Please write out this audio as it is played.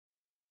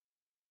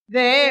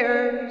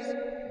There's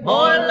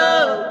more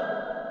love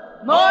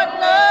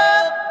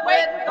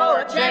waiting for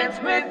a chance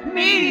with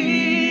me.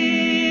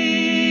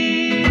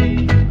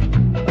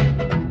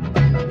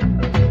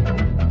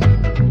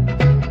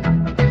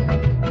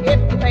 If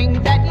you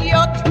think that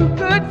you're too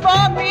good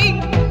for me,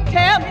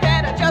 tell me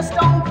that I just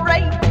don't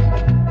rate.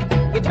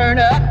 You turn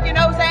up your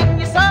nose and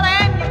you sulk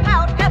and you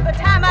pout every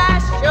time I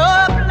show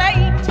up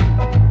late.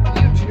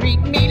 You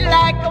treat me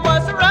like I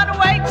was a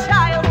runaway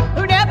child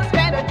who never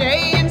spent a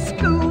day in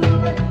school.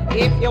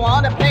 If you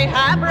want to play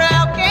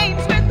highbrow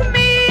games with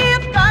me,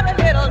 I've got a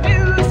little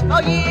news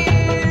for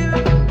you.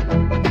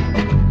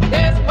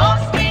 There's more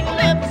sweet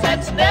lips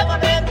that's never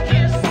been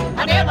kissed.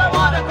 I never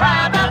want to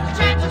cry about the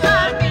chances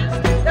I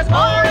missed. There's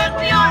more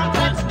empty arms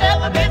that's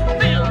never been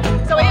filled.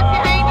 So if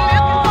you ain't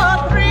looking for a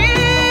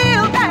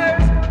thrill,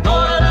 there's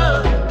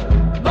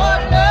more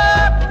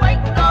love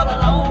waiting all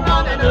alone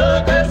on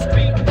another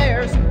street.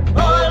 There's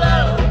more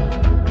love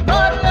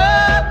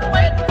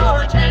waiting for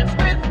a chance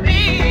with me.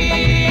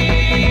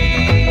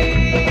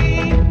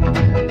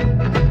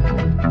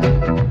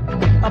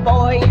 A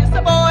boy is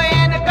a boy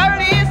and a girl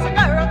is a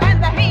girl,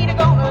 and they ain't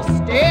gonna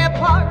stay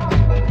apart.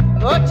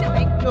 But you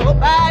think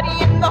nobody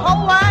in the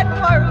whole wide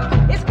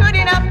world is good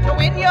enough to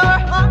win your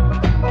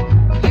heart?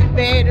 You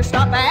better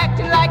stop